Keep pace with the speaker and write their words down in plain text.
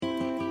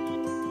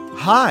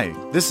Hi,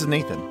 this is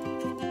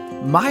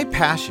Nathan. My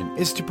passion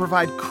is to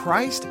provide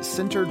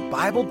Christ-centered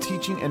Bible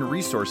teaching and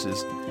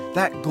resources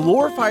that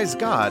glorifies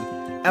God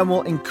and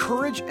will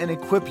encourage and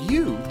equip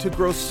you to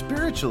grow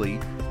spiritually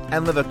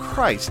and live a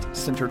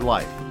Christ-centered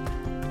life.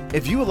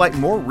 If you would like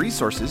more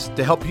resources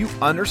to help you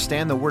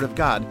understand the Word of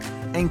God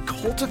and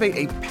cultivate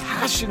a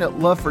passionate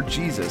love for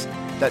Jesus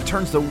that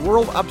turns the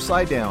world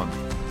upside down,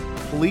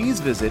 please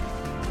visit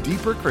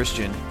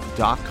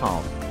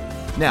deeperchristian.com.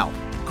 Now,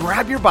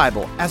 grab your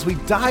Bible as we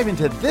dive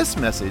into this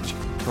message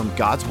from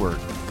God's Word.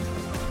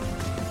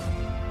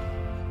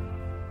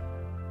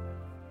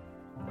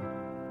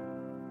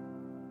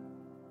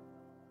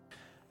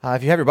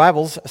 If you have your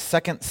Bibles,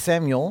 2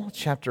 Samuel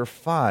chapter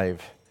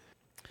 5.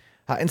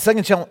 In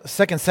 2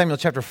 Samuel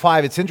chapter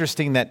 5, it's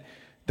interesting that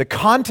the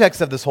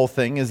context of this whole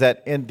thing is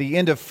that in the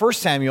end of 1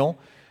 Samuel,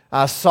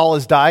 Saul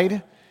has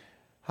died.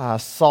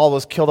 Saul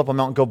was killed up on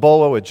Mount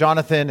Gilboa with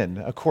Jonathan, and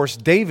of course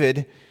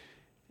David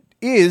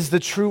is the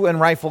true and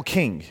rightful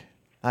king.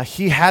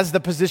 He has the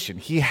position.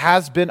 He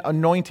has been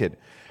anointed.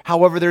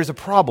 However, there's a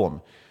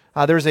problem.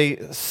 There's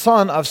a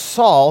son of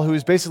Saul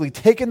who's basically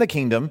taken the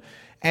kingdom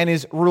and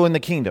is ruling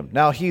the kingdom.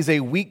 Now, he's a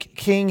weak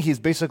king.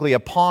 He's basically a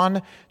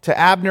pawn to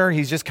Abner.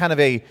 He's just kind of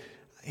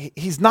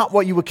he's not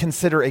what you would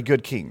consider a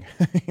good king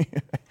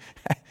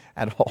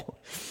at all.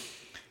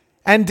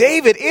 And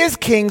David is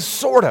king,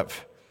 sort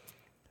of.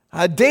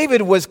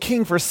 David was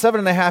king for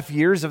 7.5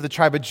 years of the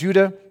tribe of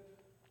Judah.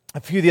 A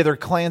few of the other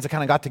clans that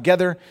kind of got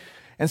together.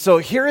 And so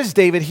here is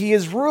David. He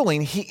is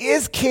ruling. He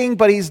is king,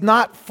 but he's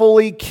not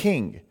fully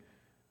king. Does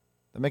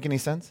that make any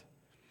sense?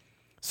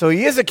 So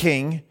he is a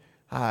king.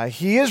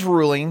 He is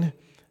ruling.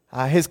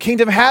 His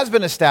kingdom has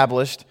been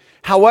established.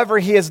 However,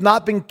 he has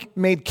not been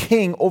made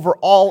king over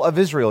all of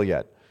Israel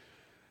yet.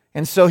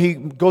 And so he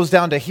goes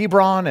down to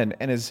Hebron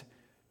and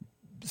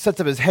sets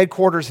up his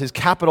headquarters, his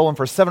capital, and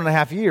for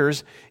 7.5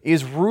 years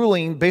is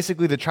ruling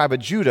basically the tribe of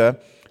Judah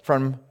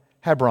from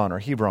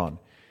Hebron.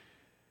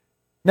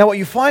 Now, what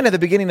you find at the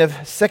beginning of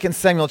 2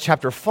 Samuel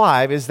chapter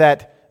 5 is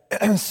that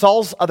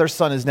Saul's other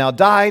son has now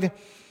died,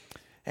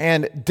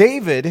 and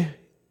David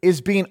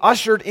is being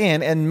ushered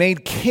in and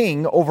made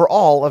king over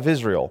all of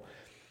Israel.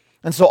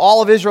 And so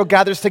all of Israel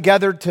gathers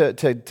together to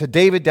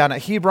David down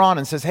at Hebron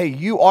and says, hey,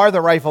 you are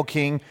the rightful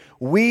king.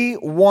 We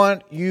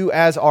want you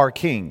as our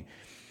king.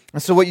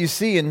 And so what you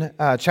see in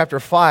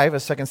chapter 5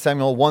 of 2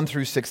 Samuel 1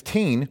 through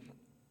 16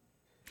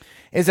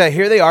 is that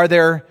here they are,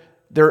 they're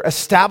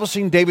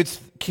establishing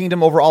David's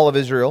kingdom over all of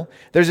Israel.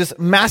 There's this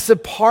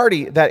massive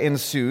party that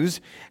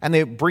ensues, and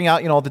they bring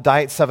out, the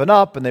Diet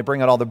 7-Up, and they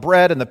bring out all the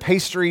bread and the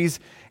pastries,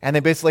 and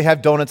they basically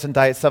have donuts and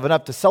Diet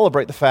 7-Up to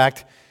celebrate the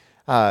fact,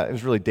 it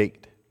was really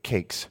date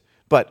cakes,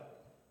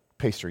 but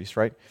pastries,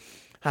 right?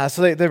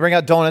 So they bring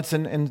out donuts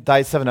and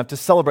Diet 7-Up to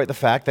celebrate the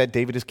fact that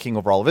David is king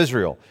over all of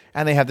Israel,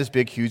 and they have this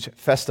big, huge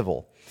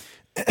festival.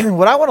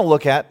 What I want to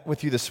look at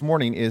with you this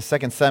morning is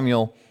 2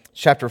 Samuel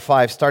chapter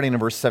 5, starting in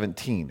verse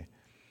 17.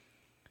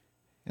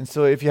 And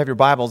so if you have your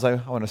Bibles, I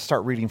want to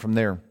start reading from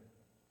there.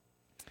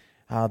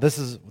 This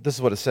is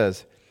what it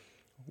says.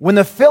 When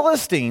the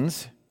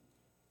Philistines,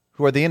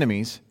 who are the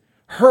enemies,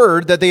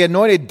 heard that they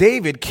anointed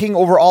David king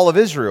over all of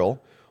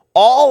Israel,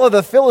 all of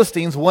the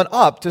Philistines went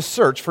up to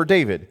search for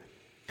David.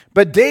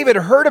 But David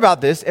heard about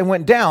this and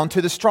went down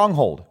to the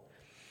stronghold.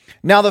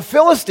 Now the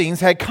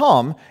Philistines had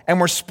come and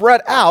were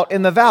spread out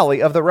in the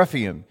valley of the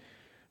Rephaim.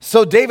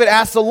 So David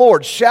asked the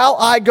Lord, shall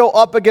I go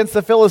up against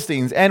the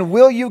Philistines, and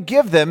will you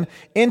give them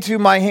into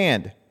my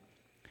hand?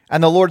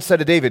 And the Lord said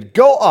to David,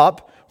 go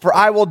up, for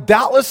I will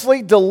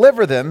doubtlessly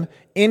deliver them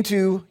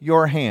into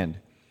your hand.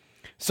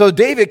 So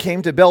David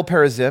came to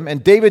Baal-perazim,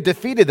 and David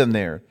defeated them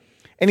there.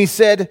 And he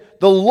said,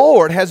 the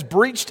Lord has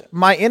breached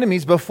my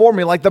enemies before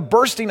me like the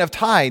bursting of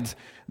tides.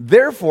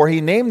 Therefore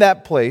he named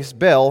that place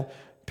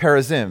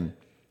Baal-perazim.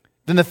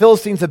 Then the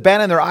Philistines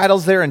abandoned their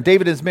idols there, and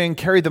David and his men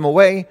carried them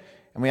away.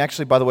 And we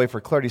actually, by the way, for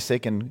clarity's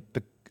sake, in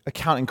the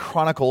account in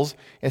Chronicles,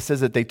 it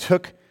says that they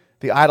took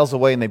the idols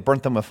away and they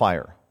burnt them with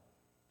fire.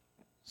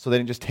 So they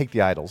didn't just take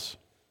the idols,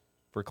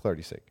 for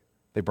clarity's sake.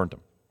 They burnt them.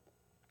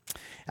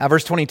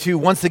 Verse 22,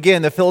 once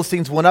again, the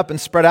Philistines went up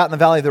and spread out in the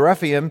valley of the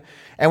Rephaim.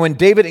 And when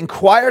David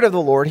inquired of the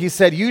Lord, he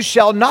said, you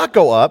shall not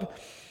go up.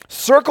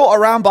 Circle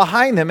around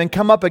behind them and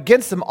come up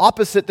against them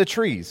opposite the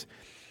trees.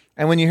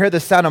 And when you hear the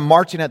sound of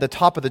marching at the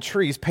top of the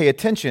trees, pay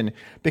attention,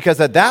 because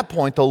at that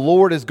point the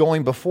Lord is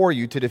going before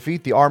you to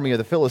defeat the army of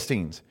the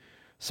Philistines.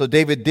 So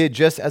David did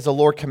just as the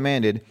Lord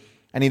commanded,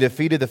 and he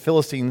defeated the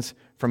Philistines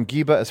from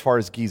Geba as far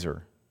as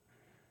Gezer.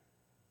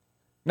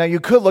 Now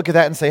you could look at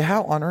that and say,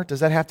 how on earth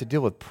does that have to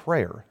deal with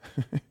prayer?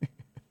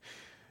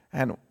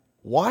 And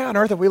why on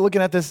earth are we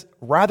looking at this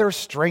rather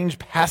strange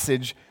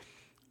passage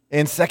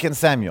in 2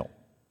 Samuel?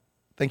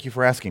 Thank you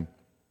for asking.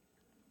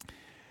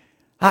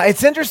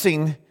 It's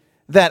interesting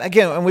that,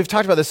 again, and we've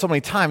talked about this so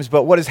many times,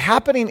 but what is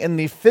happening in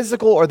the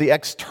physical or the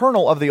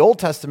external of the Old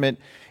Testament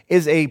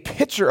is a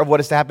picture of what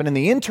has happened in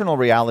the internal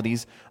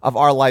realities of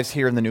our lives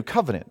here in the New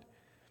Covenant.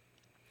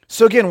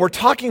 So again, we're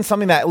talking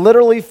something that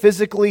literally,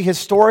 physically,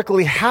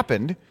 historically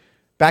happened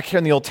back here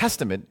in the Old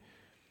Testament.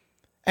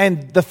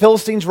 And the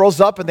Philistines rose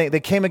up and they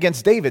came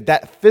against David.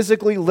 That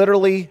physically,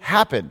 literally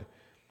happened.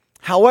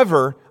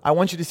 However, I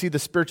want you to see the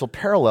spiritual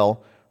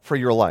parallel for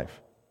your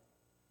life.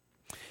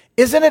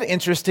 Isn't it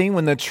interesting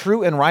when the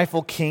true and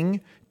rightful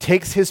king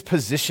takes his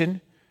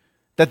position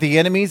that the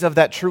enemies of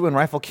that true and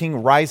rightful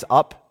king rise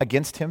up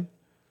against him?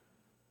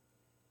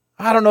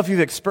 I don't know if you've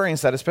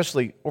experienced that,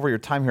 especially over your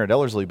time here at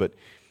Ellerslie, but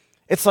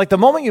it's like the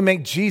moment you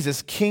make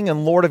Jesus king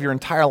and Lord of your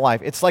entire life,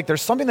 it's like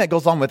there's something that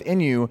goes on within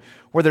you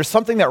where there's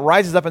something that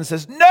rises up and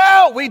says,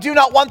 no, we do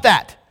not want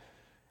that.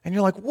 And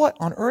you're like, what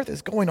on earth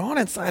is going on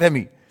inside of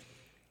me?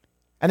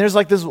 And there's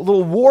like this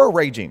little war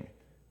raging.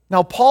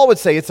 Now, Paul would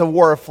say it's a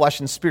war of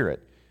flesh and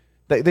spirit.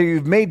 That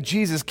you've made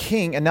Jesus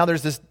king, and now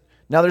there's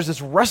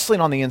this wrestling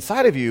on the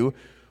inside of you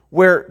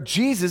where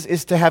Jesus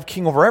is to have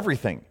king over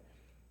everything.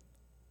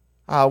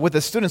 With the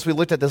students, we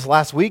looked at this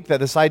last week, that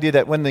this idea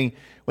that when the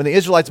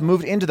Israelites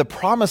moved into the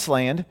promised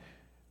land,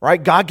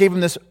 right, God gave them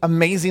this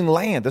amazing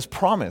land, this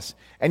promise.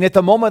 And yet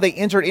the moment they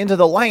entered into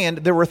the land,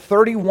 there were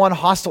 31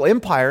 hostile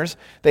empires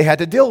they had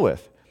to deal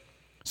with.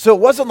 So it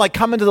wasn't like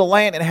come into the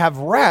land and have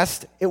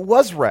rest. It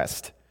was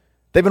rest.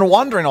 They've been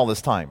wandering all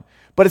this time.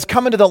 But it's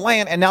come into the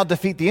land and now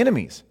defeat the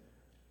enemies.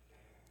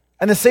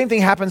 And the same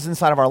thing happens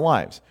inside of our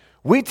lives.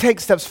 We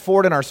take steps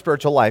forward in our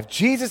spiritual life.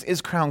 Jesus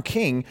is crowned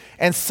king,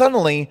 and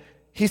suddenly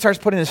he starts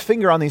putting his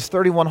finger on these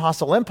 31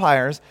 hostile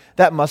empires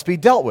that must be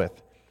dealt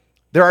with.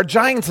 There are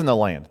giants in the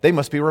land. They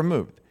must be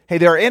removed. Hey,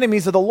 there are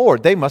enemies of the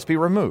Lord. They must be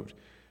removed.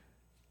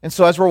 And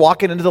so as we're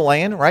walking into the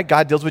land, right,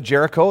 God deals with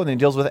Jericho and then he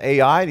deals with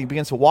Ai, and he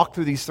begins to walk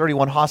through these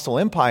 31 hostile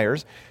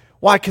empires.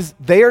 Why? Because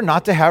they are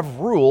not to have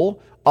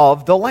rule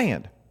of the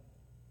land.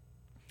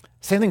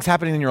 Same thing's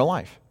happening in your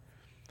life.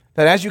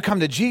 That as you come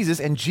to Jesus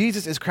and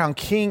Jesus is crowned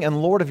king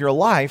and Lord of your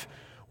life,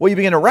 what you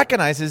begin to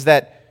recognize is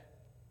that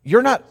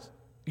you're not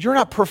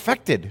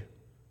perfected.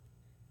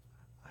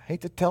 I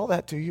hate to tell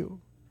that to you,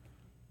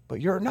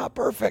 but you're not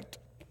perfect.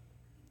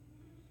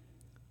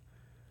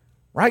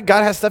 Right?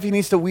 God has stuff he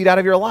needs to weed out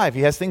of your life.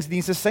 He has things he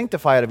needs to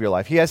sanctify out of your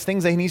life. He has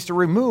things that he needs to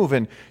remove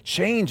and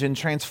change and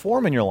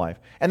transform in your life.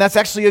 And that's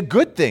actually a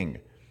good thing.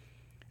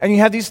 And you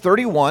have these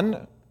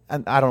 31,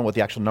 and I don't know what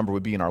the actual number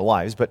would be in our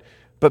lives, but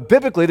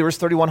biblically there was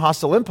 31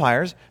 hostile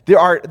empires. There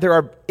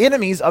are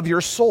enemies of your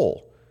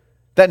soul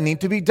that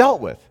need to be dealt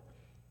with.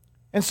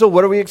 And so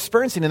what are we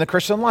experiencing in the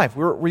Christian life?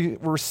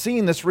 We're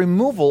seeing this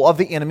removal of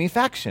the enemy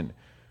faction.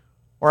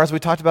 Or as we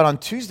talked about on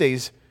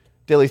Tuesday's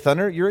Daily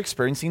Thunder, you're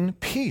experiencing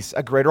peace,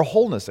 a greater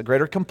wholeness, a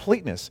greater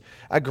completeness,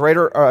 a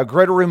greater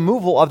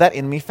removal of that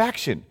enemy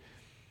faction.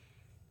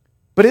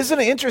 But isn't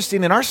it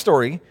interesting in our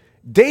story,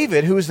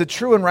 David, who is the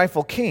true and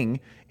rightful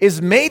king,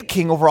 is made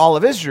king over all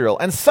of Israel.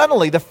 And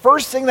suddenly the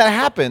first thing that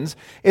happens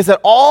is that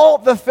all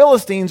the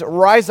Philistines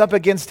rise up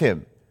against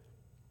him.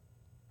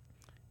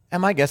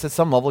 And my guess at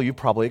some level you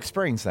probably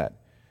experienced that.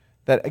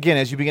 That again,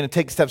 as you begin to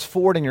take steps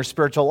forward in your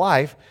spiritual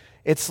life,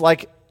 it's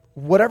like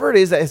whatever it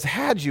is that has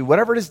had you,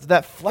 whatever it is,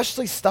 that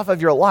fleshly stuff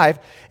of your life,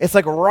 it's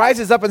like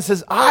rises up and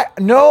says, I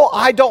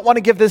don't want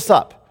to give this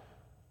up.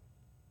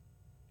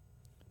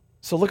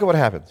 So look at what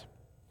happens.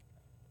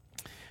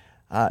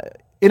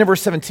 In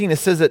verse 17, it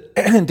says that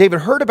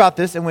David heard about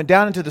this and went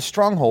down into the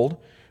stronghold.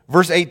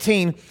 Verse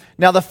 18,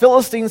 now the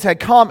Philistines had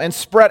come and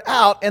spread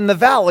out in the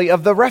valley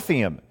of the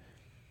Rephaim.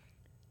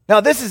 Now,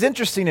 this is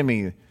interesting to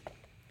me.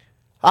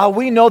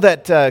 We know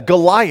that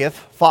Goliath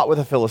fought with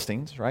the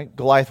Philistines, right?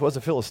 Goliath was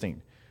a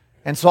Philistine.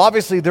 And so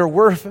obviously there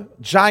were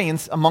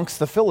giants amongst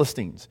the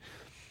Philistines.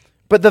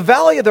 But the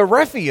valley of the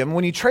Rephaim,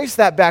 when you trace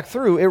that back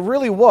through, it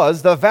really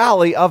was the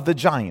valley of the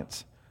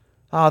giants.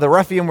 The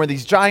Rephaim were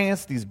these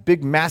giants, these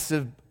big,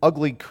 massive,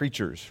 ugly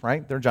creatures,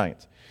 right? They're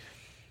giants.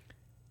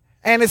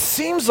 And it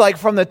seems like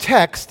from the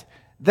text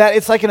that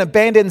it's like an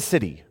abandoned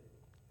city.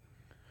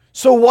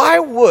 So why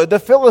would the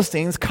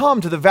Philistines come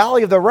to the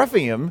valley of the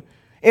Rephaim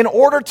in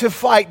order to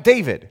fight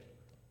David?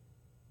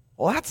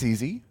 Well, that's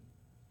easy.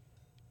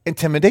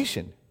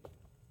 Intimidation.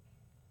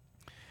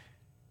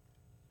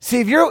 See,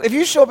 if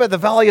you show up at the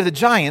valley of the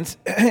giants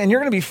and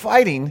you're going to be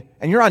fighting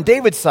and you're on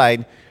David's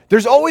side,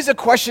 there's always a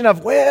question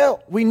of,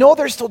 well, we know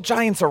there's still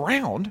giants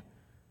around.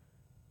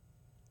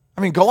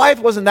 I mean, Goliath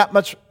wasn't that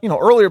much,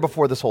 earlier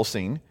before this whole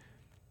scene.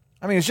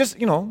 I mean, it's just,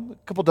 a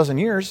couple dozen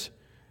years.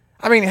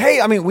 I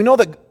mean, we know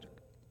that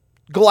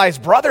Goliath's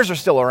brothers are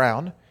still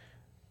around,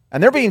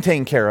 and they're being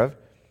taken care of.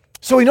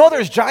 So we know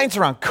there's giants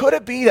around. Could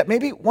it be that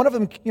maybe one of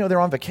them, they're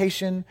on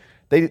vacation,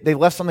 they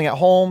left something at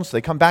home, so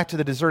they come back to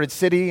the deserted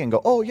city and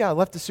go, oh yeah, I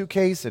left the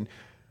suitcase. And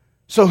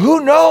so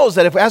who knows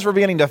that if as we're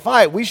beginning to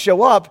fight, we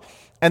show up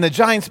and the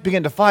giants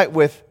begin to fight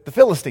with the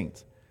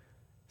Philistines.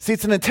 See,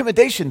 it's an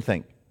intimidation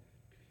thing.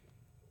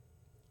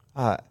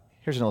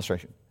 Here's an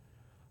illustration.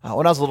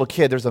 When I was a little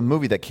kid, there's a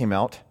movie that came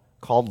out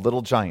called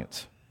Little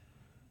Giants.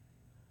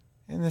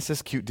 And it's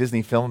this cute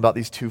Disney film about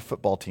these two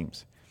football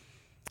teams.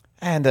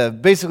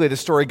 And basically the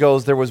story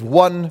goes, there was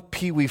one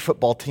pee-wee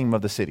football team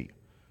of the city.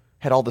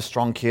 Had all the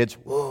strong kids.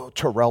 Whoa,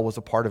 Terrell was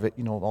a part of it.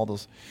 All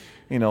those,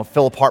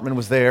 Philip Hartman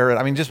was there.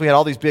 We had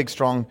all these big,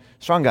 strong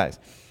guys.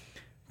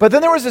 But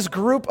then there was this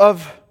group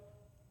of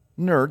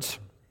nerds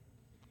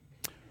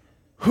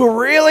who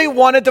really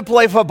wanted to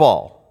play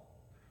football.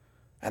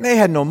 And they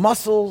had no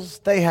muscles,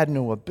 they had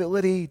no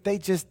ability,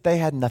 they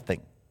had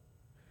nothing.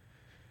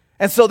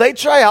 And so they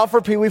try out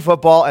for Pee Wee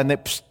football, and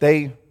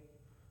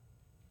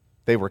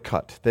they were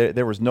cut.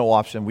 There was no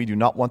option. We do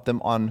not want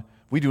them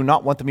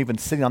even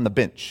sitting on the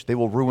bench. They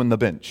will ruin the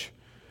bench,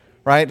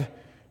 right?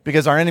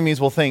 Because our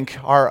enemies will think,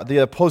 the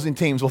opposing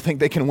teams will think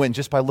they can win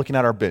just by looking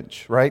at our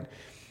bench, right?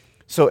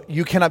 So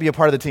you cannot be a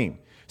part of the team.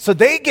 So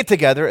they get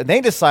together and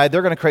they decide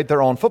they're going to create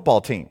their own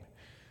football team.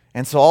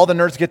 And so all the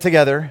nerds get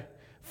together,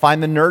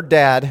 find the nerd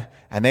dad,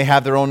 and they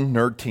have their own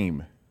nerd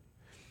team.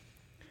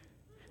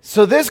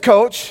 So this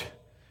coach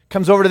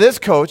comes over to this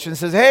coach and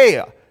says,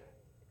 hey,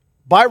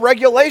 by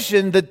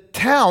regulation, the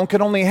town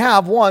can only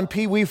have one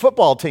Pee Wee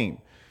football team.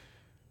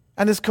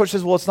 And this coach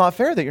says, well, it's not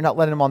fair that you're not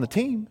letting them on the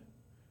team.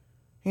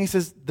 And he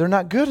says, they're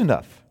not good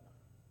enough.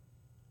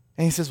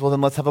 And he says, well, then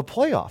let's have a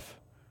playoff.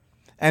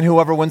 And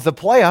whoever wins the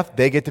playoff,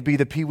 they get to be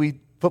the Pee Wee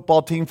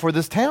football team for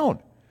this town.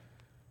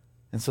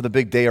 And so the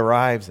big day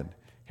arrives, and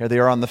here they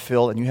are on the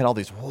field, and you had all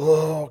these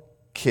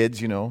kids,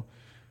 who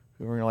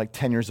were like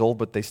 10 years old,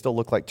 but they still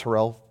look like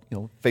Terrell,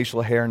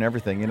 facial hair and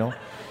everything,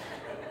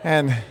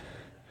 And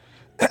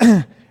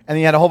and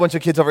you had a whole bunch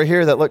of kids over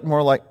here that looked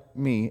more like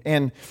me.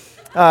 And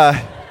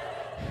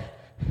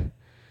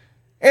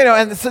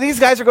and so these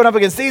guys are going up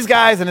against these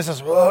guys, and it's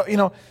just,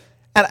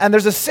 and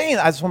there's a scene,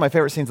 that's one of my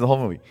favorite scenes in the whole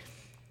movie.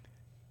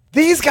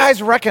 These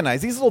guys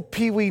recognize, these little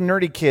Pee Wee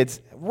nerdy kids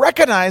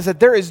recognize that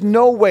there is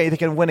no way they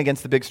can win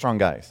against the big, strong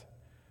guys.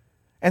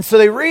 And so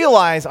they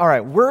realize, all right,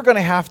 we're going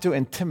to have to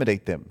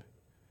intimidate them.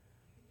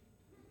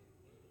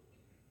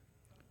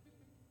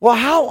 Well,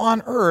 how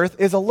on earth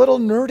is a little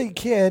nerdy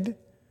kid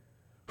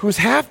who's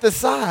half the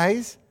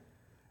size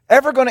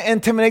ever going to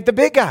intimidate the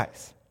big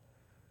guys?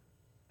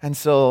 And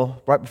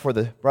so right before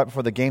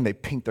the game, they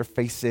paint their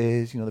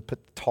faces, they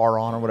put tar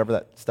on or whatever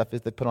that stuff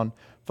is they put on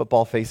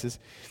football faces.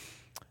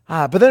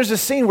 But then there's a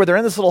scene where they're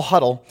in this little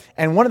huddle,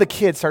 and one of the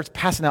kids starts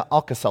passing out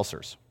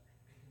Alka-Seltzers.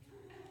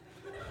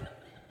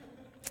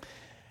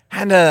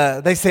 And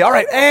they say, all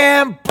right,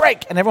 and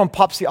break. And everyone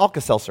pops the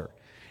Alka-Seltzer.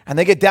 And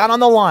they get down on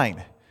the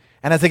line.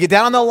 And as they get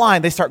down on the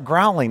line, they start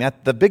growling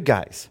at the big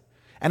guys.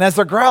 And as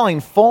they're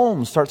growling,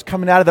 foam starts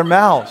coming out of their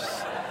mouths.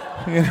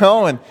 And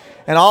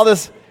all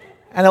this.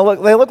 And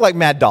they look like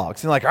mad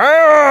dogs. And they're like,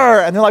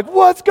 arr! And they're like,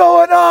 what's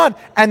going on?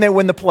 And they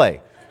win the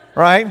play,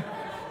 right?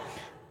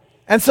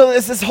 And so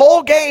it's this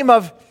whole game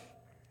of,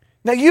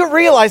 now you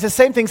realize the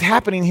same thing's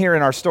happening here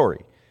in our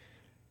story.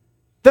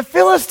 The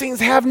Philistines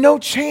have no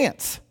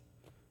chance.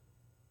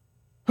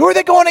 Who are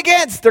they going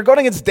against? They're going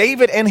against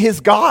David and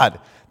his God.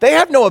 They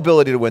have no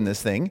ability to win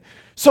this thing.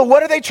 So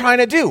what are they trying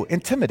to do?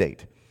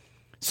 Intimidate.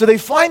 So they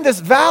find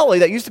this valley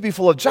that used to be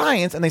full of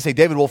giants, and they say,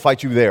 David, we'll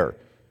fight you there.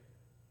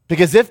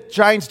 Because if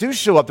giants do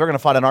show up, they're going to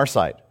fight on our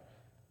side.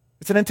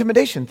 It's an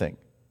intimidation thing.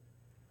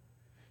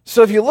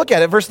 So if you look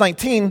at it, verse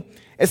 19,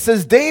 it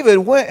says, David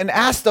went and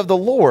asked of the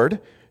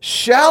Lord,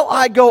 shall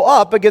I go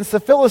up against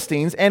the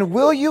Philistines, and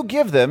will you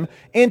give them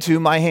into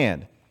my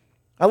hand?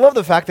 I love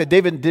the fact that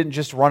David didn't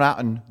just run out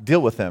and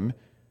deal with them.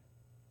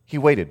 He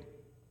waited.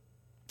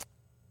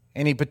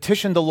 And he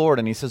petitioned the Lord,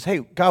 and he says, hey,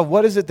 God,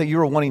 what is it that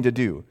you're wanting to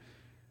do?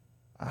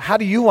 How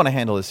do you want to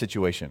handle this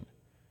situation?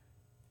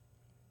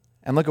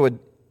 And look at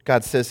what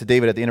God says to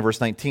David at the end of verse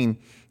 19.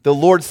 The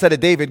Lord said to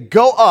David,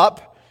 go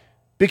up,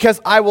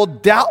 because I will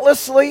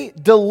doubtlessly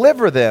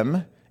deliver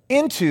them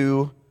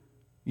into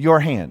your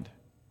hand.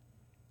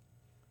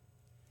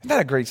 Isn't that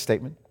a great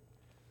statement?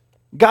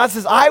 God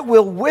says, I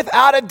will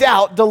without a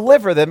doubt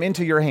deliver them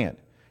into your hand.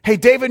 Hey,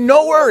 David,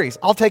 no worries.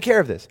 I'll take care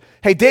of this.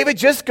 Hey, David,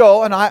 just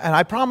go, and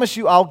I promise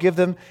you I'll give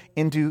them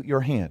into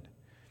your hand.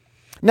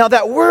 Now,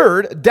 that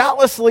word,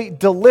 doubtlessly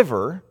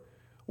deliver,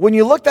 when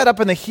you look that up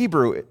in the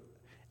Hebrew,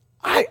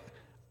 I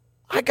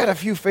got a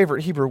few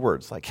favorite Hebrew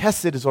words. Like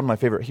hesed is one of my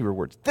favorite Hebrew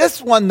words.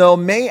 This one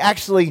may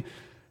actually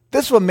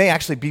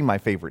be my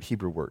favorite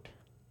Hebrew word.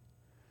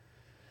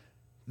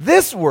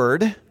 This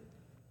word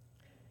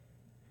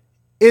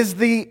is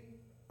the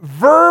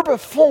verb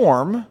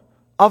form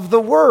of the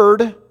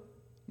word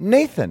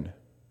Nathan.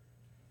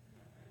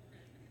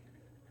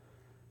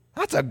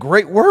 That's a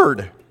great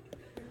word.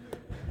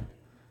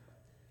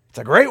 It's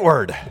a great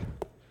word.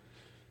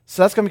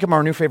 So that's going to become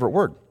our new favorite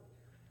word.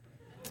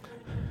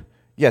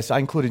 Yes, I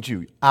included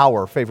you.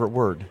 Our favorite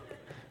word.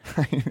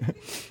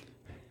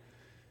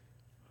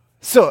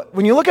 So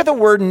when you look at the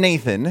word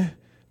Nathan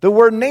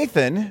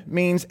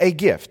means a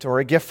gift or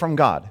a gift from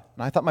God.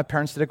 And I thought my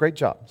parents did a great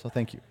job, so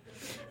thank you.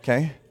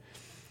 Okay?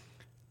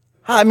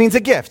 It means a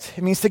gift.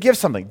 It means to give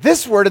something.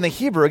 This word in the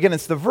Hebrew, again,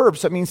 it's the verb,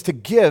 so it means to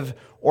give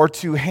or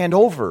to hand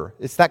over.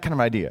 It's that kind of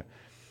idea.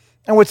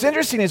 And what's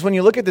interesting is when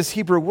you look at this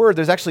Hebrew word,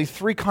 there's actually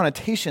three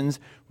connotations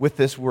with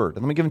this word.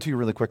 And let me give them to you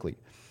really quickly.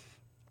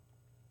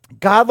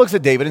 God looks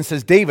at David and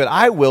says, David,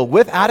 I will,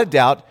 without a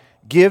doubt,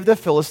 give the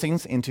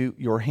Philistines into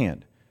your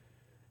hand.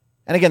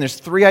 And again, there's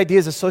three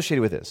ideas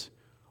associated with this.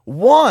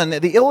 One,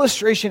 the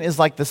illustration is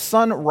like the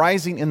sun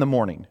rising in the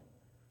morning.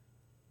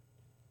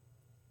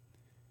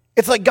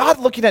 It's like God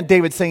looking at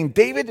David saying,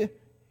 David,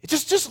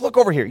 Just look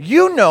over here.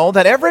 You know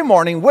that every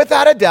morning,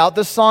 without a doubt,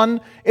 the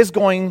sun is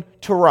going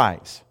to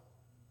rise.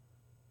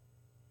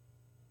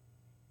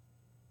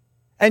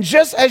 And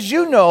just as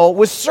you know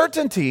with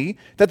certainty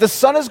that the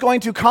sun is going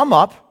to come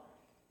up,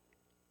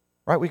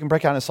 right? We can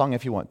break out in a song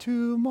if you want.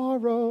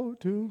 Tomorrow,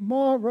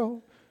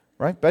 tomorrow,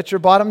 right? Bet your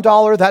bottom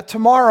dollar that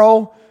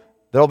tomorrow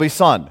there'll be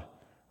sun,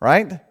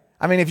 right?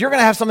 I mean, if you're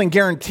going to have something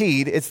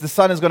guaranteed, it's the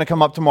sun is going to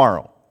come up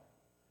tomorrow.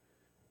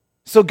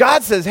 So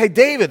God says, hey,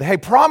 David, hey,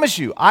 promise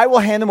you, I will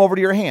hand him over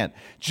to your hand.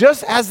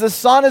 Just as the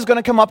sun is going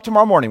to come up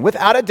tomorrow morning,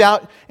 without a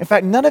doubt. In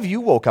fact, none of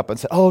you woke up and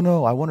said, oh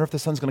no, I wonder if the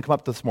sun's going to come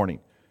up this morning.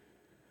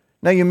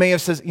 Now, you may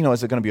have said,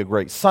 is it going to be a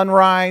great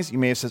sunrise? You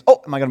may have said,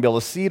 am I going to be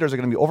able to see it, or is it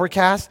going to be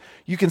overcast?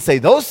 You can say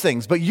those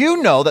things, but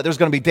you know that there's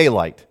going to be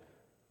daylight.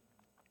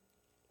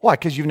 Why?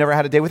 Because you've never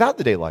had a day without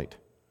the daylight.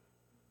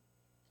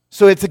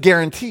 So it's a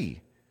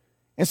guarantee.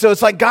 And so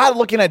it's like God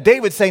looking at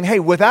David saying, hey,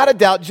 without a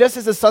doubt, just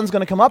as the sun's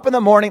going to come up in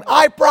the morning,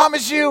 I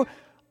promise you,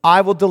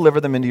 I will deliver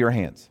them into your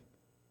hands.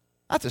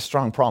 That's a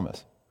strong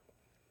promise.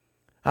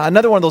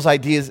 Another one of those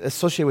ideas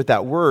associated with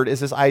that word is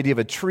this idea of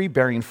a tree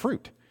bearing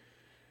fruit.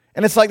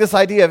 And it's like this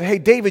idea of, hey,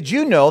 David,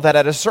 you know that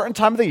at a certain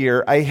time of the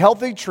year, a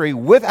healthy tree,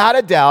 without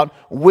a doubt,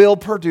 will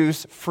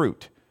produce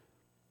fruit.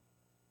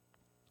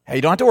 Hey,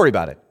 you don't have to worry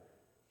about it.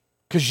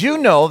 Because you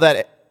know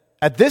that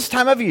at this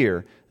time of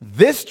year,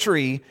 this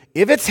tree,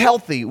 if it's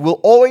healthy,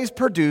 will always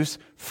produce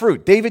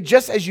fruit. David,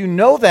 just as you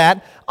know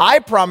that, I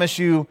promise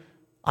you,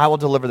 I will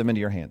deliver them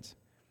into your hands.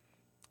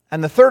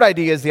 And the third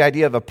idea is the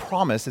idea of a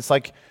promise. It's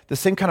like the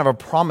same kind of a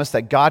promise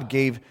that God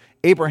gave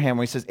Abraham,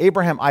 where he says,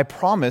 Abraham, I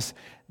promise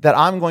that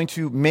I'm going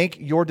to make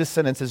your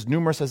descendants as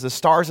numerous as the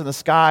stars in the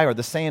sky or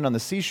the sand on the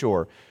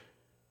seashore.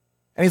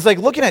 And he's like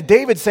looking at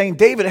David saying,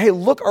 David, hey,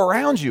 look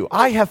around you.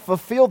 I have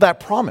fulfilled that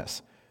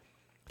promise.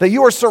 That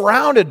you are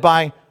surrounded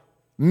by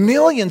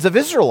millions of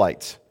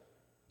Israelites.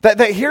 That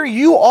here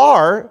you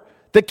are,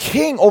 the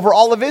king over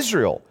all of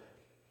Israel.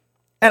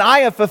 And I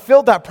have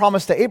fulfilled that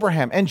promise to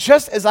Abraham. And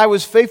just as I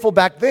was faithful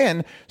back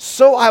then,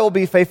 so I will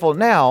be faithful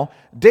now.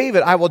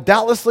 David, I will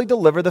doubtlessly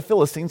deliver the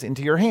Philistines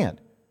into your hand.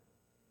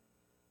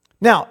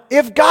 Now,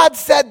 if God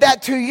said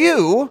that to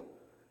you,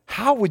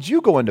 how would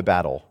you go into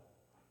battle?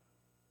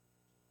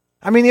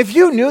 I mean, if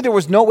you knew there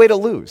was no way to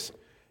lose,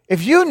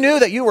 if you knew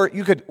that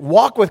you could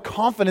walk with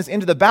confidence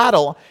into the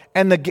battle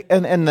and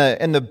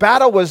the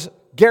battle was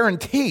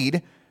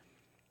guaranteed,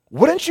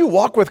 wouldn't you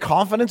walk with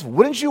confidence?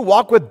 Wouldn't you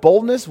walk with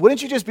boldness?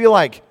 Wouldn't you just be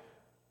like,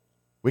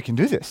 we can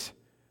do this?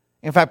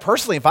 In fact,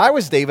 personally, if I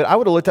was David, I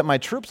would have looked at my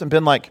troops and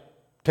been like,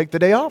 take the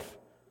day off.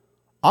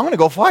 I'm going to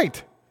go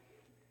fight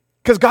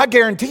because God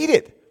guaranteed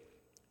it.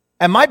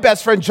 And my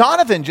best friend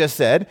Jonathan just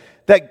said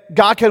that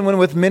God can win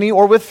with many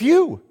or with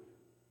few.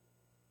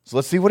 So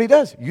let's see what he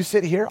does. You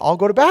sit here, I'll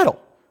go to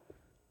battle.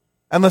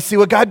 And let's see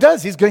what God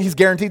does. He's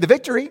guaranteed the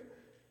victory.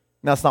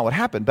 Now, that's not what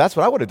happened. But that's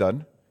what I would have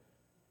done.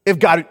 If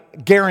God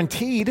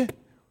guaranteed.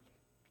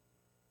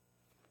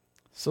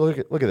 So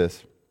look at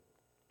this.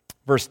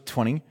 Verse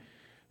 20.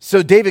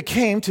 So David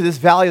came to this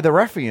valley of the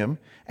Rephaim,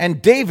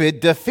 and David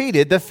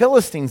defeated the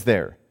Philistines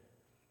there.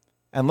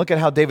 And look at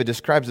how David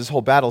describes this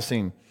whole battle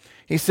scene.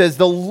 He says,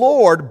 the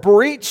Lord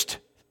breached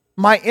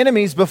my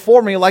enemies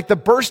before me like the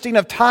bursting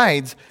of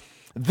tides.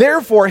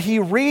 Therefore, he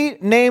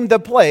renamed the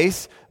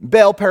place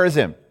Baal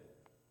Perazim.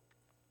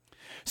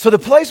 So the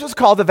place was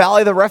called the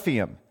Valley of the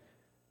Rephaim.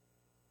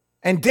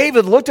 And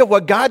David looked at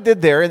what God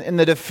did there in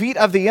the defeat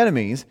of the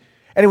enemies,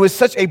 and it was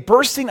such a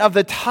bursting of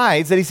the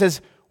tides that he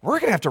says, we're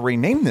going to have to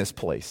rename this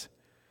place.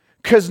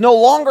 Because no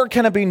longer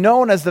can it be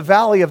known as the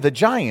Valley of the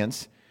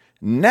Giants.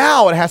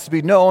 Now it has to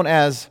be known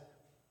as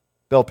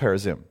Baal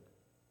Perazim.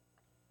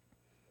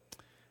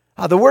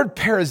 The word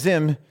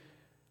Perazim,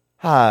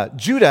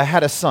 Judah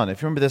had a son.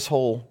 If you remember this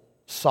whole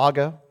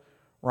saga,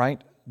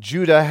 right?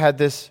 Judah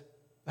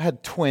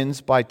had twins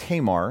by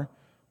Tamar,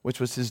 which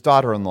was his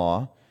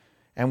daughter-in-law.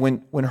 And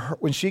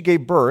when she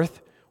gave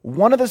birth,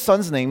 one of the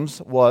sons'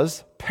 names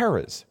was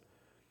Perez.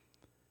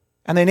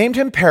 And they named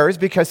him Perez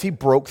because he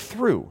broke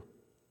through.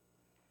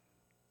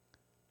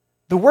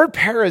 The word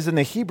Perez in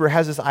the Hebrew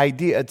has this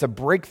idea, it's a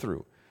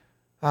breakthrough.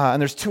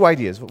 And there's two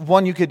ideas.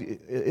 One, you could,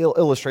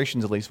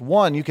 illustrations at least.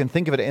 One, you can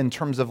think of it in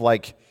terms of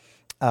like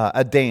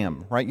a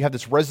dam, right? You have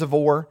this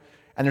reservoir,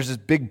 and there's this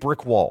big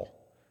brick wall.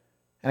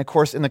 And of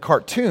course, in the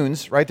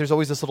cartoons, right, there's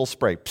always this little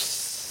spray.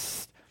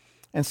 Psst.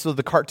 And so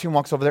the cartoon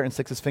walks over there and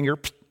sticks his finger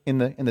in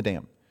the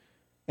dam,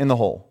 in the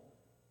hole.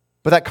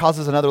 But that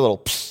causes another little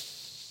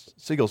psst.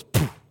 So he goes,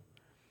 poof,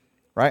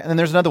 right? And then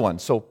there's another one,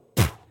 so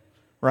poof,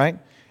 right?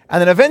 And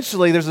then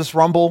eventually there's this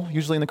rumble,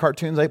 usually in the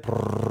cartoons, like,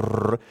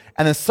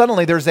 and then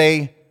suddenly there's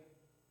a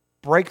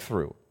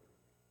breakthrough.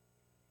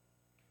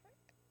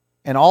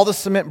 And all the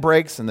cement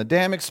breaks and the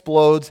dam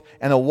explodes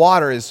and the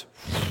water is,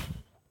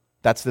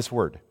 that's this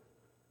word.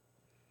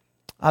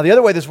 The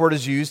other way this word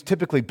is used,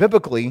 typically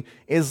biblically,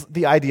 is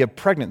the idea of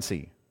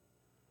pregnancy.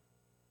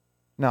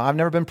 Now, I've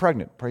never been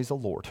pregnant, praise the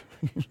Lord.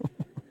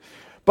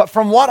 But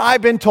from what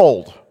I've been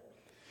told,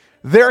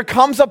 there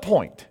comes a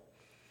point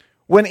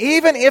when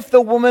even if the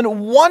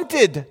woman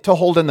wanted to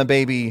hold in the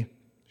baby,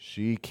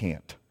 she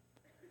can't.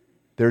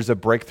 There's a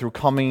breakthrough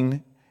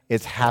coming.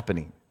 It's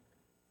happening.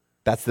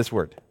 That's this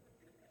word.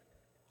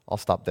 I'll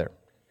stop there.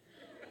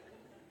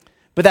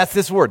 But that's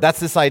this word. That's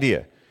this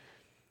idea.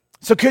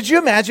 So could you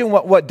imagine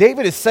what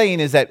David is saying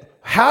is that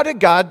how did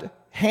God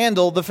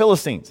handle the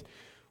Philistines?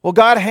 Well,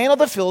 God handled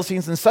the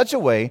Philistines in such a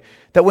way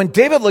that when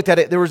David looked at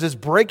it, there was this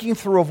breaking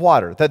through of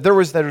water, that there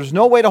was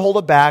no way to hold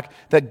it back,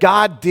 that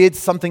God did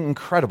something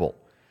incredible.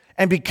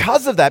 And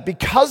because of that,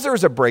 because there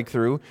was a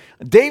breakthrough,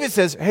 David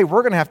says, hey,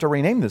 we're going to have to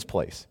rename this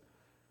place.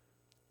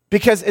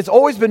 Because it's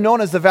always been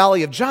known as the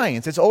Valley of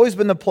Giants. It's always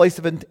been the place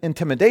of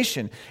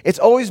intimidation. It's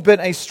always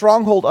been a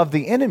stronghold of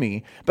the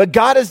enemy. But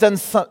God has done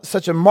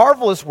such a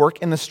marvelous work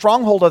in the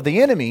stronghold of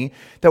the enemy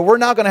that we're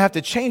now going to have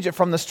to change it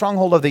from the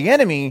stronghold of the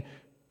enemy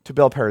to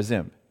Bel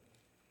Perazim.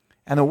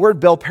 And the word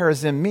Bel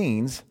Perazim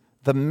means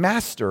the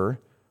master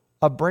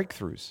of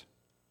breakthroughs.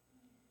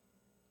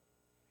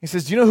 He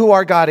says, do you know who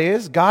our God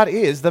is? God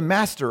is the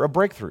master of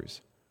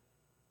breakthroughs.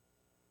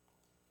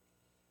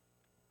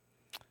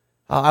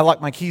 I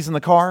lock my keys in the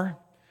car,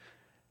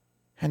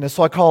 and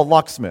so I call a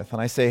locksmith,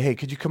 and I say, hey,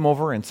 could you come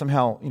over and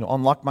somehow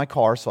unlock my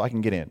car so I can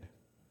get in?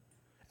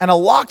 And a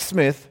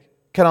locksmith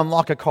can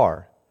unlock a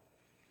car.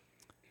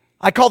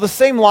 I call the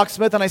same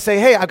locksmith, and I say,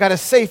 hey, I've got a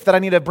safe that I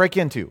need to break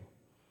into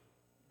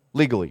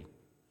legally.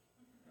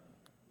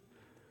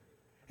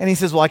 And he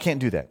says, well, I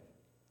can't do that.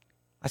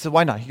 I said,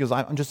 why not? He goes,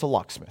 I'm just a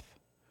locksmith.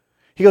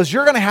 He goes,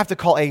 you're going to have to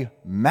call a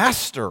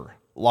master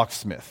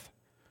locksmith.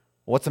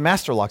 What's a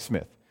master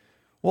locksmith?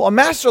 Well, a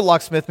master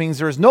locksmith means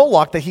there is no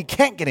lock that he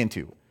can't get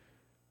into,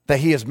 that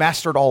he has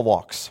mastered all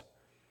locks.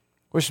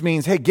 Which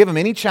means, hey, give him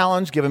any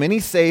challenge, give him any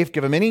safe,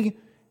 give him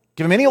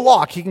any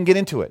lock, he can get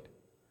into it.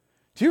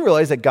 Do you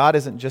realize that God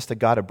isn't just a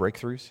God of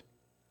breakthroughs?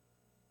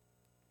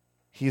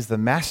 He's the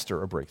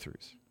master of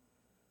breakthroughs.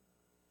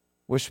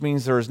 Which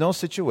means there is no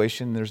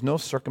situation, there's no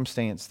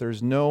circumstance,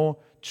 there's no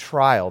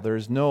trial,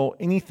 there's no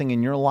anything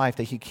in your life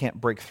that he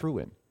can't break through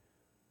in.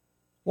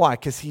 Why?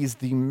 Because he's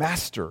the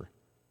master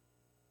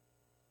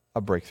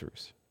of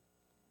breakthroughs.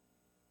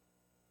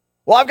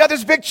 Well, I've got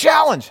this big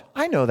challenge.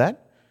 I know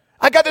that.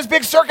 I got this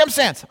big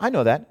circumstance. I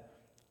know that.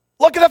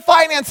 Look at the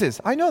finances.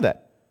 I know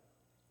that.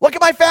 Look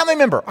at my family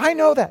member. I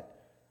know that.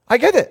 I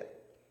get it.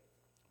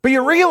 But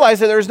you realize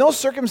that there's no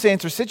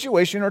circumstance or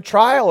situation or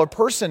trial or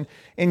person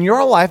in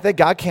your life that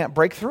God can't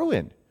break through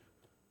in.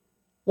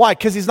 Why?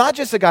 Because he's not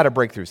just a God of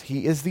breakthroughs.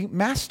 He is the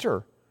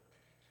master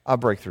of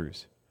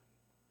breakthroughs.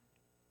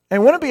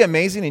 And wouldn't it be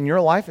amazing in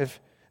your life if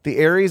the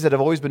areas that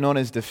have always been known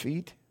as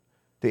defeat,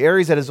 the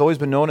areas that has always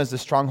been known as the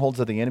strongholds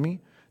of the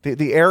enemy,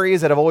 the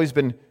areas that have always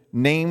been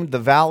named the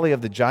Valley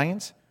of the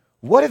Giants,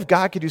 what if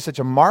God could do such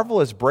a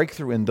marvelous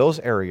breakthrough in those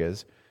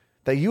areas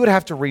that you would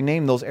have to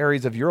rename those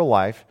areas of your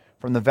life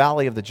from the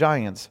Valley of the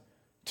Giants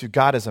to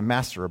God as a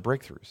master of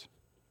breakthroughs?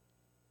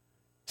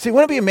 See,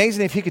 wouldn't it be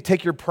amazing if he could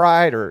take your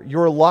pride or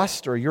your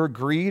lust or your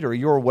greed or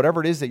your whatever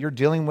it is that you're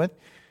dealing with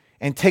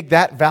and take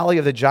that Valley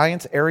of the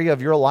Giants area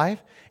of your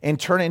life and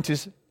turn it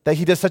into, that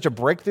he does such a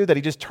breakthrough that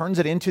he just turns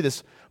it into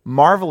this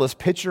marvelous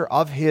picture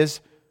of his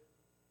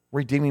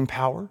redeeming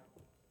power?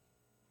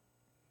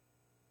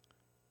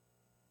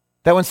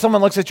 That when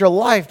someone looks at your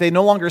life, they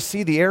no longer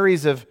see the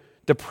areas of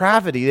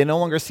depravity. They no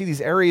longer see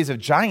these areas of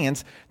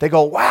giants. They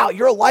go, wow,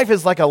 your life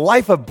is like a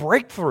life of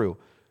breakthrough.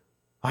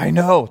 I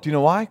know. Do you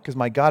know why? Because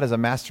my God is a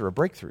master of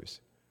breakthroughs.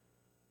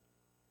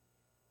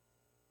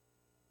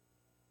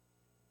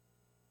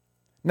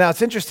 Now,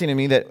 it's interesting to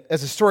me that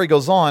as the story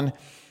goes on,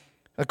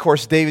 of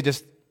course, David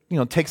just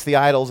takes the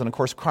idols, and of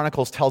course,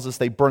 Chronicles tells us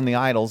they burned the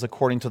idols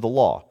according to the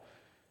law.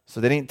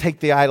 So they didn't take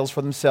the idols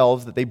for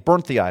themselves, that they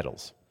burnt the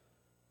idols,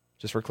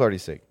 just for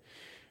clarity's sake.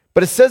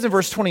 But it says in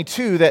verse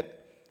 22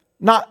 that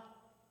not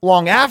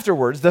long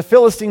afterwards, the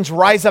Philistines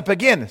rise up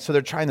again. So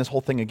they're trying this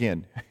whole thing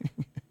again,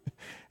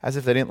 as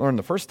if they didn't learn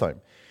the first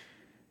time.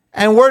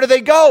 And where do they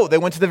go? They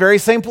went to the very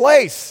same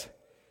place.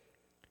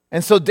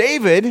 And so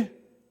David,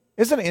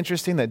 isn't it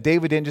interesting that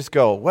David didn't just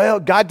go, well,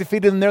 God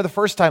defeated them there the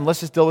first time, let's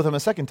just deal with them a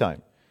second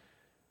time.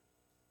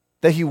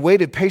 That he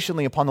waited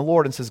patiently upon the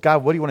Lord and says,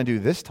 God, what do you want to do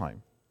this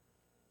time?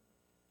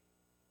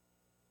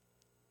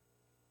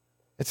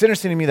 It's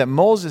interesting to me that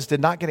Moses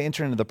did not get to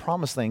enter into the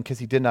promised land because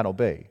he did not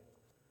obey.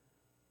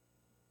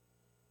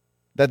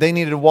 That they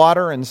needed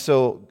water, and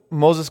so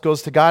Moses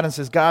goes to God and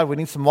says, God, we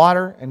need some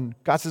water. And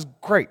God says,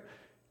 great.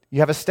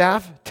 You have a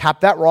staff,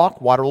 tap that rock,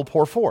 water will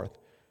pour forth.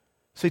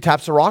 So he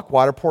taps the rock,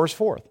 water pours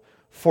forth.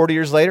 40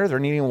 years later, they're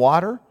needing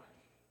water.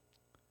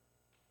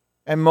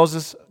 And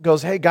Moses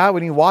goes, hey, God,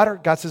 we need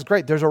water. God says,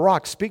 great, there's a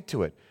rock, speak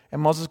to it.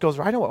 And Moses goes,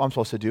 I know what I'm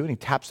supposed to do. And he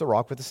taps the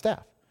rock with the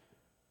staff.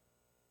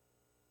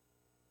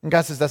 And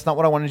God says, that's not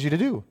what I wanted you to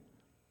do.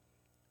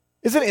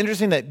 Isn't it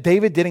interesting that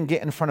David didn't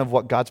get in front of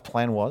what God's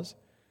plan was?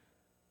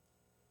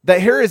 That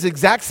here is the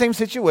exact same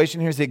situation,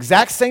 here's the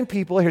exact same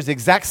people, here's the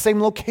exact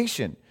same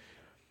location.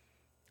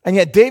 And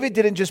yet David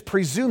didn't just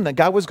presume that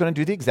God was going to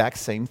do the exact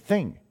same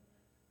thing.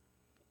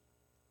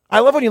 I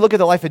love when you look at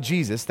the life of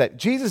Jesus, that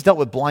Jesus dealt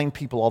with blind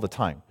people all the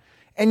time.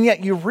 And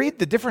yet you read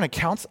the different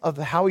accounts of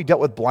how he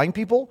dealt with blind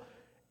people,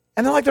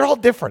 and they're all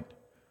different.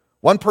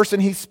 One person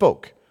he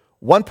spoke.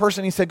 One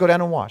person he said, go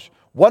down and wash.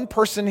 One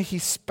person he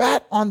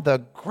spat on the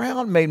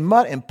ground, made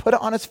mud, and put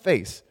it on his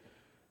face.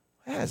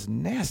 That is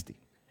nasty.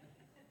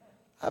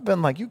 I've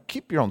been like, you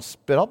keep your own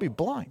spit, I'll be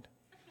blind.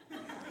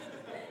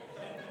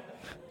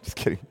 Just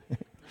kidding.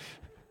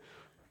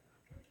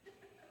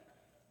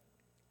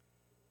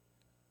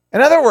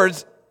 In other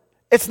words,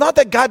 it's not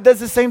that God does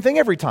the same thing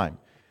every time.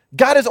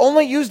 God has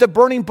only used a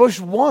burning bush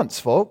once,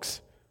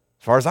 folks,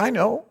 as far as I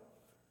know.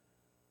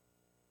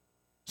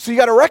 So you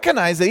got to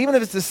recognize that even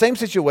if it's the same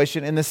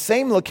situation in the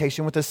same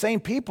location with the same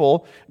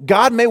people,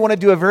 God may want to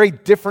do a very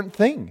different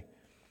thing.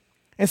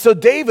 And so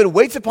David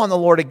waits upon the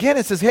Lord again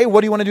and says, hey,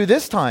 what do you want to do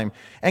this time?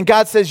 And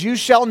God says, you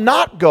shall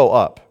not go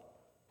up.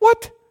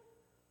 What?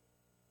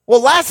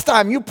 Well, last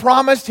time you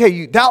promised, hey,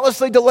 you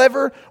doubtlessly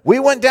deliver. We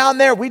went down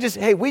there. We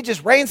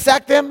just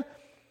ransacked them.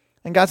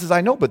 And God says,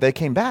 I know, but they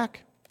came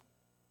back.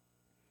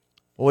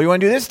 Well, what do you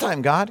want to do this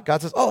time, God?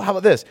 God says, oh, how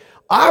about this?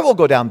 I will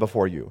go down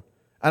before you,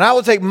 and I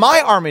will take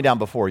my army down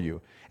before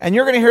you. And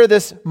you're going to hear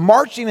this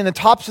marching in the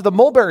tops of the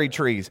mulberry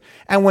trees.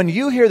 And when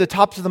you hear the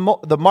tops of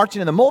the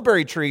marching in the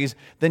mulberry trees,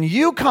 then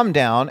you come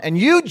down and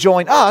you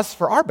join us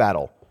for our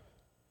battle.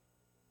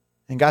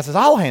 And God says,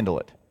 I'll handle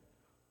it.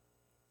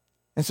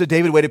 And so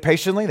David waited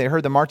patiently. They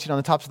heard the marching on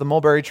the tops of the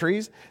mulberry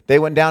trees. They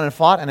went down and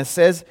fought. And it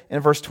says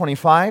in verse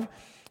 25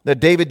 that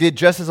David did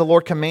just as the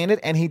Lord commanded,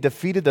 and he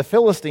defeated the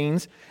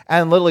Philistines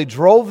and literally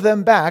drove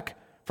them back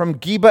from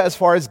Geba as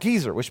far as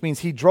Gezer, which means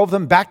he drove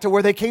them back to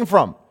where they came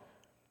from.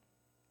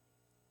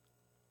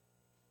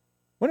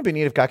 Wouldn't it be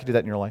neat if God could do that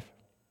in your life?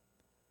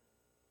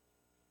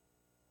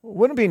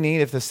 Wouldn't it be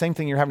neat if the same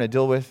thing you're having to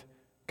deal with,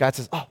 God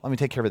says, oh, let me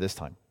take care of it this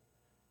time.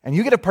 And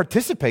you get to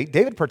participate.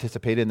 David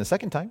participated in the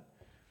second time.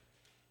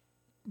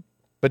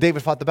 But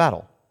David fought the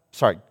battle.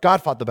 Sorry,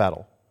 God fought the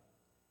battle.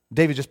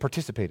 David just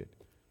participated.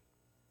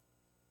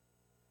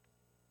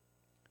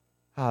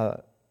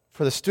 For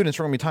the students,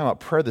 we're going to be talking about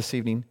prayer this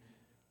evening.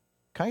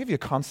 Can I give you a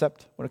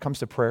concept when it comes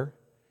to prayer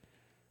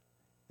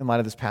in light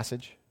of this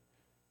passage?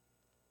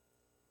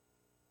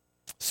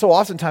 So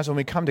oftentimes when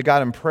we come to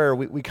God in prayer,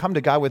 we come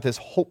to God with this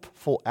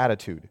hopeful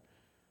attitude.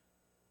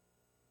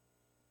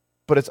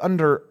 But it's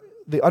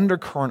the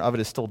undercurrent of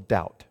it is still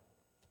doubt.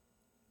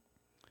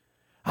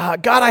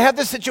 God, I have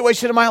this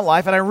situation in my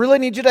life and I really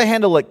need you to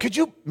handle it. Could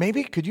you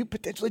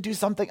potentially do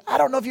something? I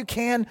don't know if you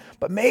can,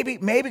 but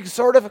maybe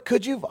sort of,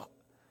 could you?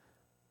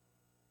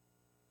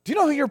 Do you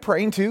know who you're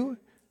praying to?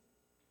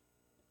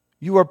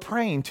 You are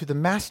praying to the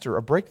master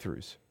of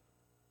breakthroughs.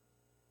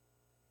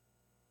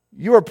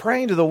 You are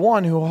praying to the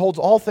one who holds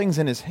all things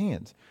in his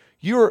hands.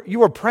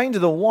 You are praying to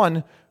the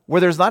one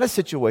where there's not a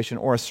situation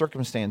or a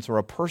circumstance or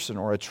a person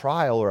or a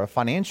trial or a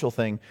financial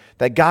thing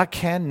that God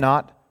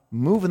cannot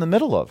move in the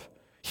middle of.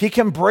 He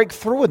can break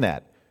through in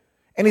that.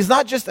 And he's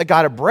not just a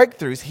God of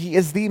breakthroughs, he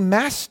is the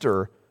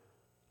master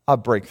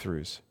of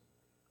breakthroughs.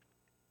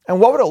 And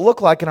what would it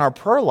look like in our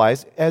prayer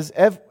lives as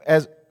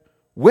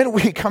when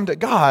we come to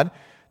God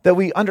that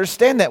we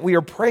understand that we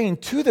are praying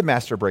to the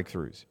master of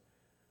breakthroughs?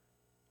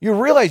 You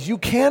realize you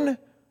can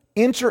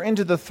enter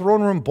into the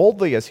throne room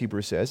boldly, as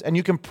Hebrews says, and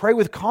you can pray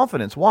with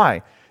confidence.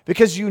 Why?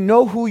 Because you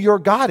know who your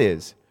God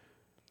is.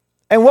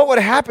 And what would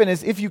happen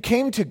is if you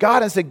came to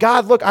God and said,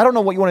 God, look, I don't know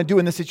what you want to do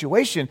in this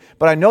situation,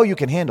 but I know you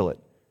can handle it.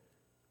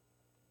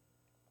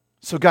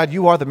 So God,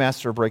 you are the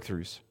master of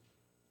breakthroughs.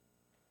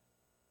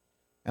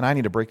 And I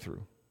need a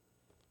breakthrough.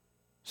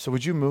 So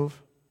would you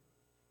move?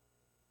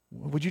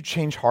 Would you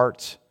change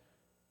hearts?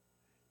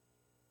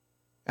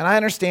 And I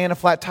understand a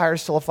flat tire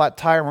is still a flat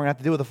tire, and we're going to have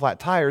to deal with the flat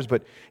tires,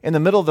 but in the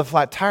middle of the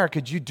flat tire,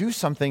 could you do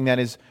something that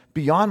is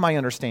beyond my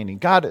understanding?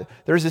 God,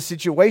 there's a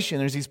situation,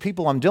 there's these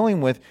people I'm dealing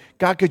with.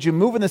 God, could you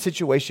move in the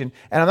situation?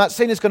 And I'm not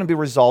saying it's going to be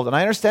resolved, and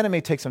I understand it may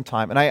take some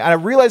time, and I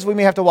realize we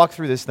may have to walk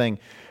through this thing,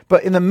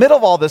 but in the middle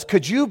of all this,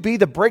 could you be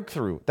the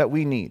breakthrough that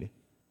we need?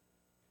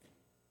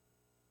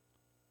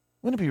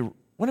 Wouldn't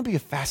it be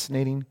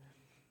fascinating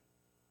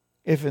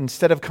if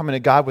instead of coming to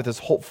God with this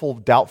hopeful,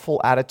 doubtful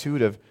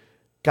attitude of,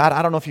 God,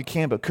 I don't know if you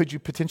can, but could you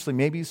potentially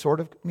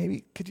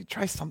could you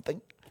try something?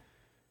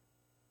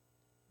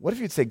 What if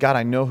you'd say, God,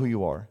 I know who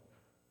you are.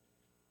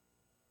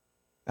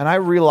 And I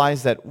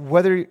realize that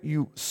whether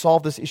you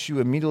solve this issue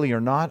immediately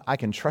or not, I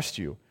can trust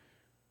you.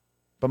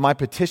 But my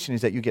petition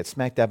is that you get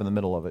smack dab in the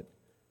middle of it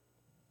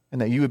and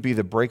that you would be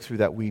the breakthrough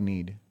that we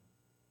need.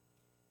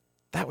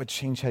 That would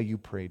change how you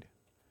prayed.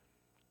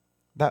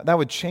 That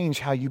would change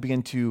how you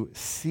begin to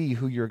see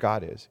who your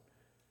God is.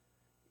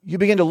 You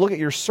begin to look at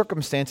your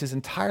circumstances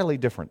entirely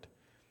different.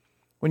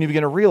 When you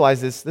begin to realize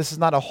this is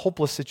not a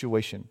hopeless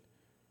situation.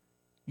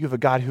 You have a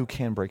God who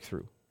can break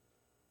through.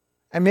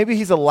 And maybe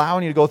he's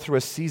allowing you to go through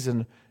a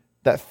season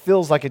that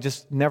feels like it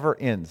just never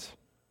ends.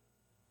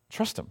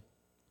 Trust him.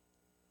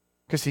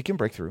 Because he can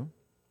break through.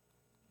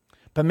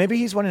 But maybe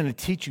he's wanting to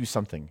teach you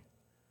something.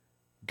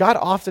 God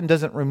often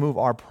doesn't remove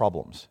our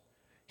problems.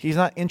 He's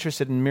not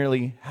interested in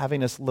merely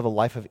having us live a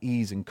life of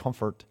ease and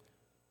comfort.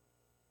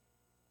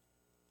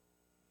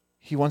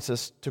 He wants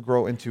us to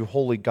grow into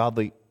holy,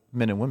 godly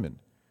men and women.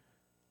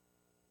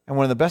 And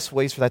one of the best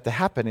ways for that to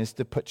happen is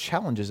to put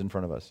challenges in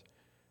front of us.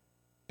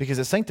 because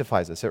it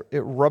sanctifies us. It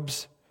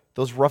rubs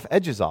those rough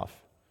edges off.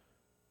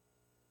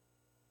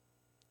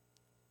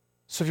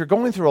 So if you're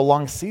going through a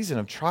long season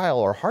of trial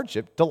or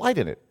hardship, delight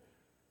in it.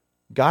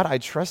 God, I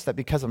trust that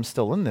because I'm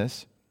still in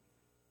this,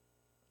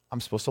 I'm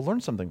supposed to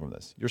learn something from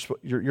this.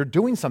 You're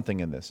doing something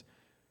in this.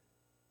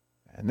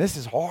 And this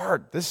is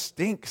hard. This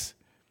stinks.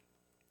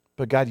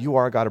 But God, you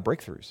are a God of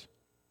breakthroughs.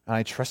 And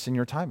I trust in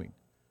your timing.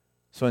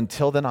 So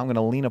until then, I'm going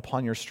to lean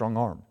upon your strong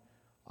arm.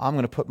 I'm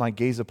going to put my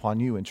gaze upon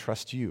you and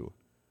trust you.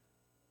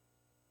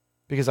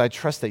 Because I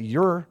trust that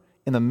you're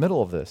in the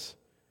middle of this.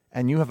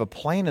 And you have a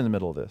plan in the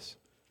middle of this.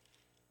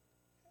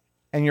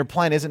 And your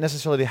plan isn't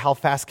necessarily how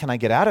fast can I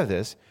get out of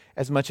this,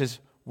 as much as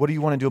what do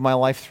you want to do in my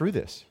life through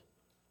this?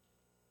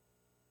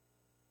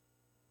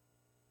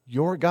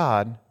 Your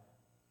God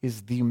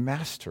is the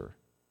master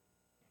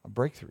of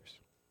breakthroughs.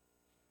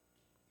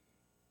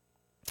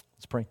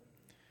 Let's pray.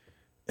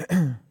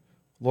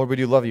 Lord, we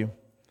do love you.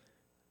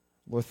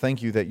 Lord,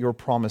 thank you that your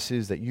promise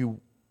is that you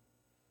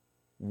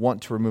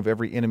want to remove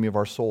every enemy of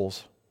our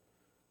souls,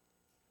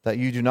 that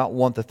you do not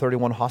want the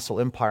 31 hostile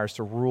empires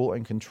to rule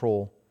and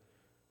control.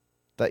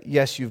 That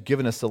yes, you've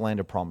given us the land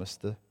of promise,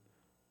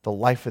 the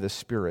life of the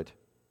Spirit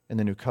in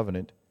the new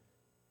covenant.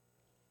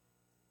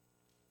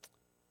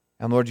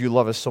 And Lord, you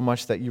love us so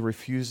much that you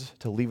refuse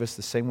to leave us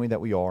the same way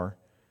that we are,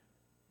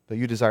 but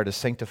you desire to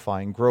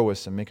sanctify and grow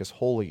us and make us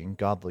holy and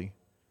godly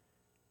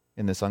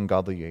in this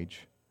ungodly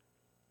age.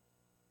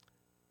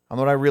 And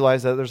Lord, I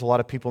realize that there's a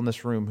lot of people in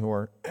this room who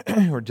are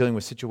who are dealing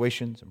with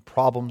situations and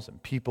problems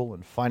and people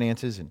and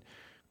finances and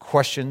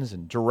questions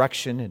and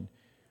direction. And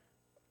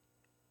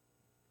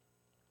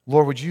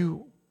Lord, would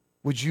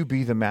you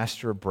be the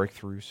master of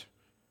breakthroughs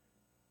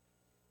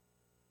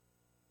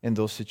in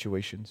those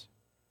situations?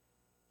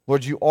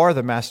 Lord, you are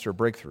the master of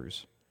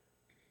breakthroughs.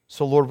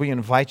 So Lord, we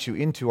invite you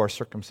into our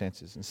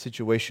circumstances and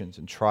situations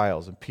and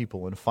trials and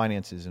people and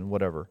finances and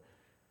whatever.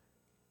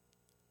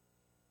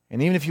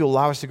 And even if you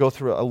allow us to go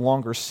through a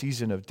longer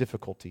season of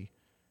difficulty,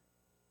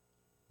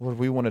 Lord,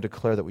 we want to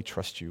declare that we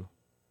trust you.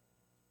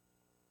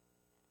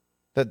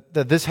 That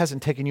this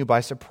hasn't taken you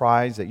by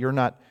surprise, that you're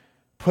not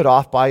put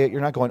off by it.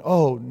 You're not going,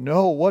 oh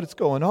no, what is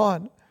going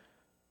on?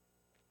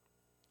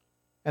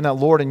 And that,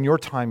 Lord, in your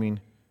timing,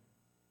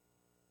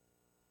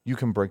 you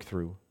can break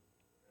through.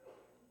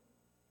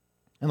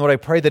 And Lord, I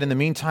pray that in the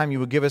meantime, you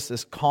would give us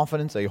this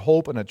confidence, a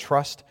hope, and a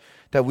trust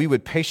that we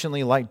would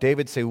patiently, like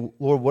David, say,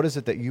 Lord, what is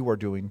it that you are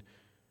doing?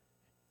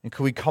 And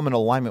could we come in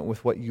alignment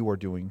with what you are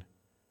doing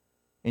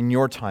in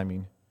your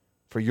timing,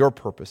 for your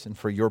purpose, and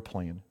for your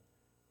plan?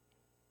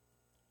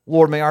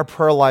 Lord, may our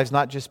prayer lives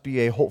not just be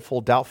a hopeful,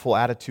 doubtful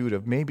attitude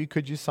of maybe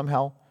could you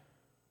somehow.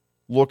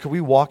 Lord, could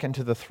we walk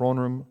into the throne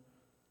room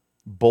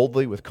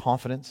boldly with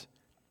confidence,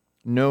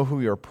 know who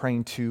you're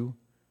praying to,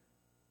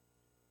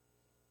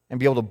 and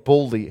be able to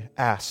boldly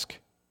ask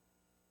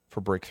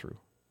for breakthrough?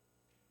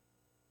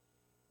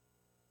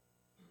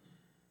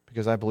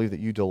 Because I believe that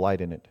you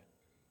delight in it.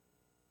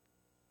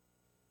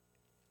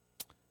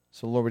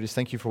 So Lord, we just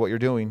thank you for what you're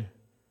doing.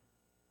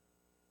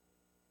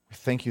 We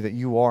thank you that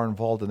you are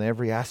involved in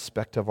every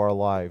aspect of our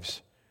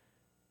lives.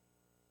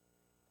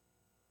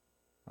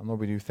 And Lord,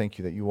 we do thank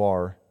you that you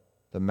are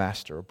the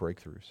master of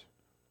breakthroughs.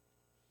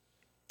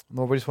 And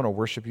Lord, we just want to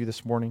worship you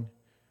this morning.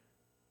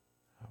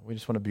 We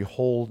just want to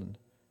behold and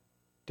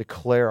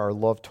declare our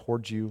love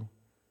towards you.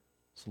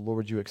 So Lord,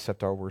 would you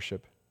accept our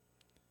worship?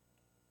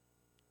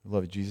 We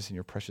love you, Jesus, in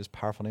your precious,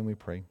 powerful name we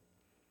pray.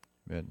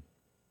 Amen.